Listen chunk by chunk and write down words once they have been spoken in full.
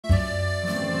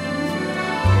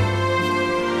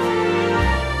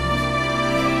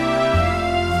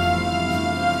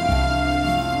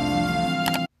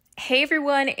Hey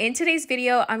everyone, in today's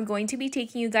video, I'm going to be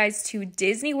taking you guys to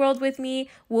Disney World with me.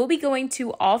 We'll be going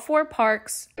to all 4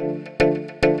 parks.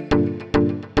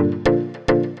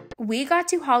 We got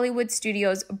to Hollywood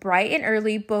Studios bright and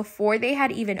early before they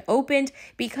had even opened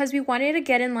because we wanted to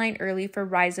get in line early for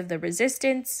Rise of the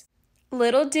Resistance.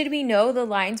 Little did we know the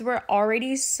lines were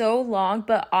already so long,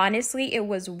 but honestly, it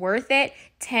was worth it.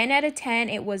 10 out of 10,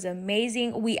 it was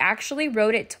amazing. We actually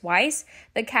rode it twice.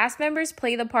 The cast members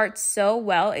play the part so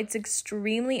well. It's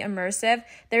extremely immersive.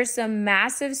 There's some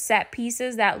massive set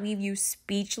pieces that leave you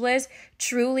speechless,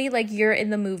 truly like you're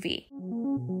in the movie.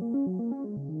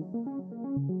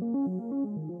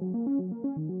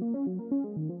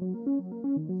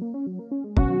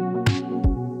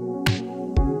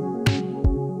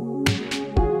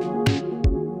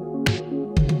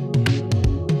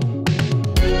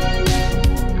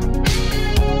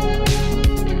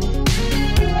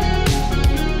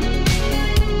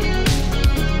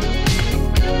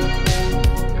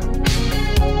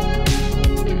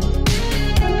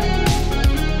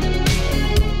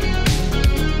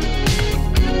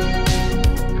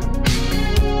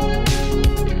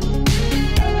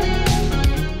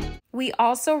 We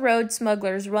also rode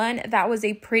Smuggler's Run. That was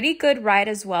a pretty good ride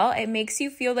as well. It makes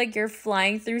you feel like you're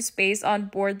flying through space on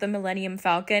board the Millennium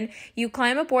Falcon. You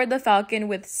climb aboard the Falcon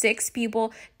with 6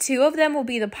 people. 2 of them will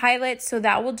be the pilots, so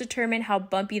that will determine how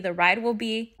bumpy the ride will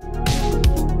be.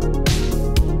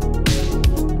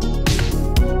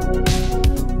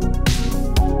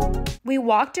 We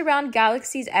walked around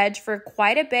Galaxy's Edge for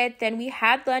quite a bit, then we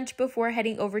had lunch before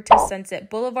heading over to Sunset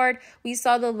Boulevard. We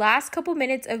saw the last couple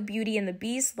minutes of Beauty and the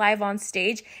Beast live on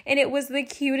stage, and it was the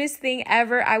cutest thing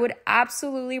ever. I would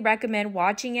absolutely recommend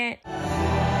watching it.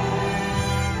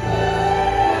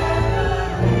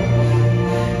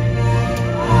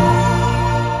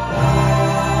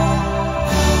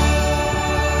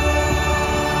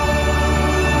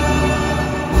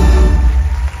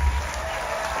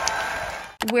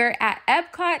 We're at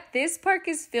Epcot. This park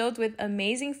is filled with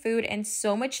amazing food and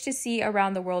so much to see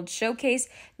around the World Showcase.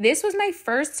 This was my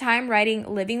first time riding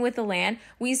Living with the Land.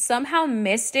 We somehow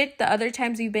missed it the other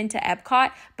times we've been to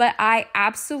Epcot, but I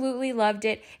absolutely loved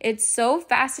it. It's so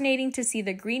fascinating to see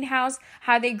the greenhouse,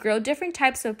 how they grow different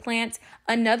types of plants.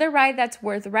 Another ride that's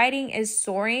worth riding is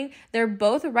Soaring. They're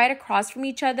both right across from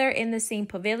each other in the same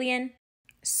pavilion.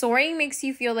 Soaring makes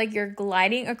you feel like you're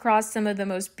gliding across some of the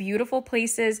most beautiful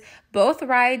places. Both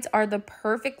rides are the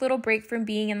perfect little break from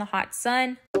being in the hot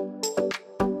sun.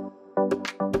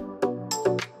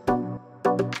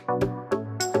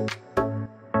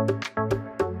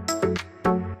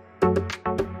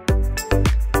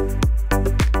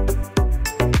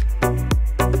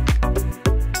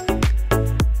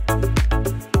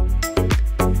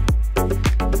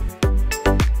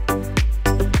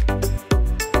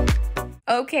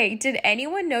 Okay, did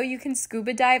anyone know you can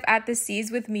scuba dive at the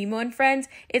seas with Mimo and friends?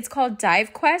 It's called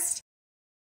Dive Quest.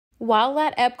 While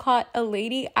at Epcot, a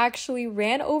lady actually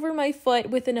ran over my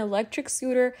foot with an electric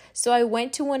scooter, so I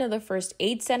went to one of the first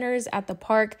aid centers at the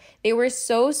park. They were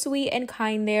so sweet and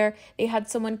kind there. They had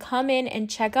someone come in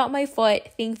and check out my foot.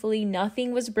 Thankfully,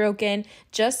 nothing was broken,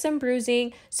 just some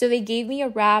bruising, so they gave me a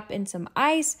wrap and some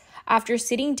ice. After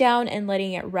sitting down and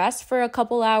letting it rest for a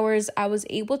couple hours, I was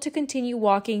able to continue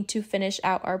walking to finish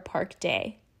out our park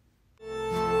day.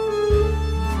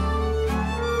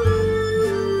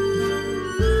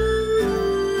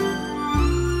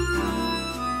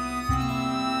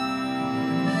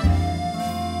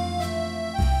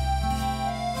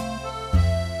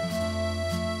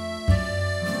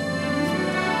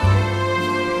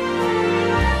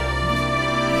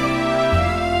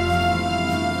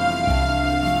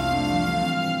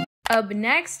 Up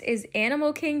next is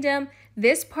Animal Kingdom.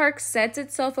 This park sets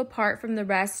itself apart from the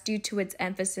rest due to its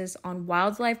emphasis on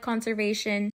wildlife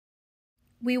conservation.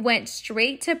 We went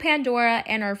straight to Pandora,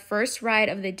 and our first ride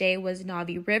of the day was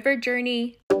Navi River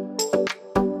Journey.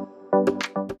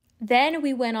 Then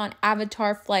we went on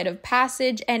Avatar Flight of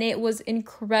Passage, and it was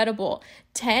incredible.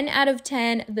 10 out of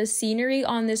 10. The scenery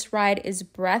on this ride is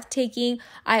breathtaking.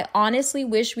 I honestly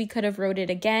wish we could have rode it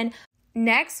again.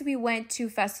 Next, we went to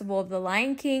Festival of the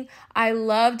Lion King. I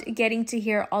loved getting to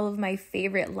hear all of my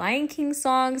favorite Lion King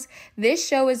songs. This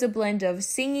show is a blend of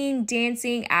singing,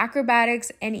 dancing, acrobatics,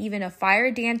 and even a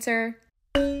fire dancer.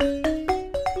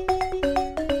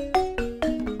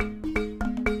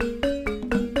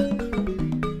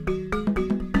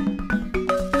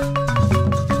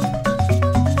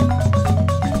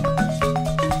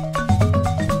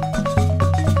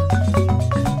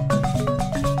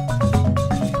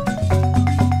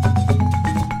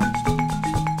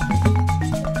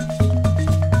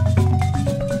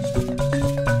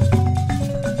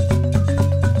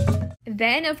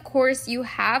 of course, you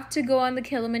have to go on the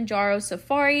Kilimanjaro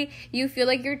safari. You feel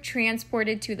like you're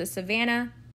transported to the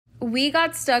savannah. We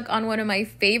got stuck on one of my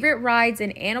favorite rides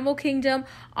in Animal Kingdom.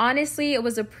 Honestly, it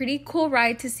was a pretty cool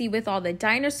ride to see with all the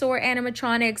dinosaur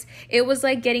animatronics. It was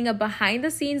like getting a behind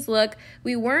the scenes look.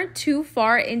 We weren't too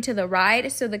far into the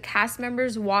ride, so the cast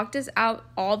members walked us out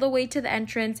all the way to the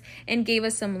entrance and gave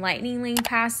us some lightning lane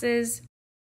passes.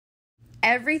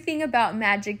 Everything about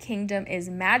Magic Kingdom is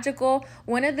magical.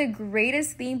 One of the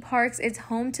greatest theme parks. It's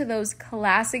home to those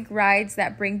classic rides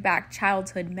that bring back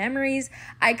childhood memories.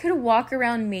 I could walk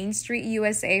around Main Street,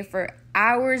 USA for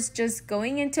hours just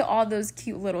going into all those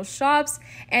cute little shops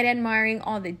and admiring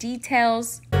all the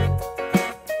details.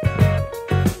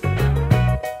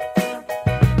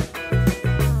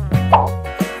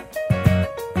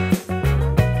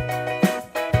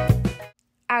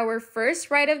 Our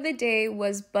first ride of the day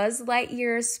was Buzz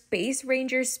Lightyear's Space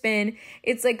Ranger Spin.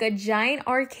 It's like a giant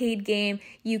arcade game.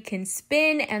 You can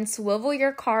spin and swivel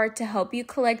your car to help you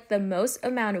collect the most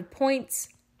amount of points.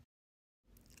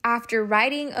 After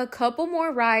riding a couple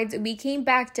more rides, we came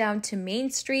back down to Main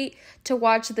Street to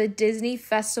watch the Disney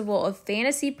Festival of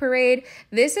Fantasy Parade.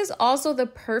 This is also the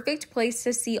perfect place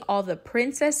to see all the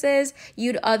princesses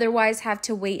you'd otherwise have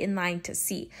to wait in line to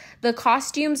see. The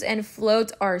costumes and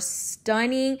floats are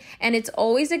stunning, and it's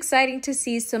always exciting to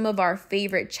see some of our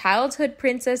favorite childhood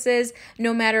princesses,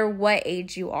 no matter what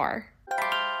age you are.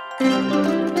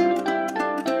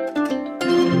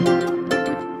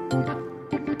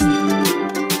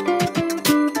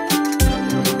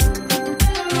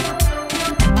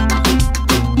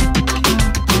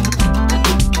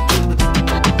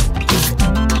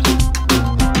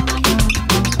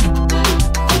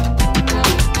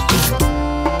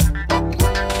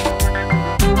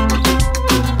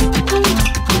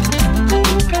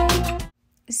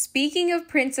 Speaking of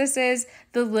princesses,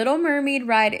 the Little Mermaid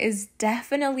ride is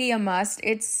definitely a must.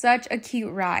 It's such a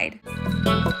cute ride.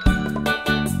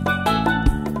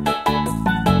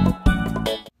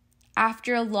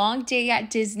 After a long day at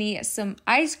Disney, some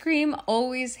ice cream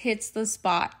always hits the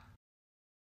spot.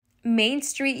 Main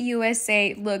Street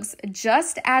USA looks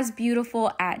just as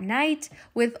beautiful at night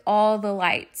with all the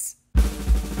lights.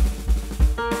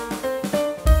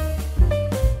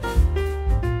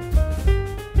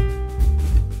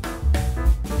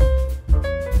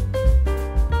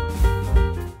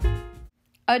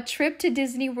 A trip to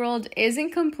Disney World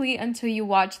isn't complete until you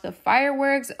watch the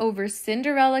fireworks over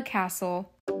Cinderella Castle.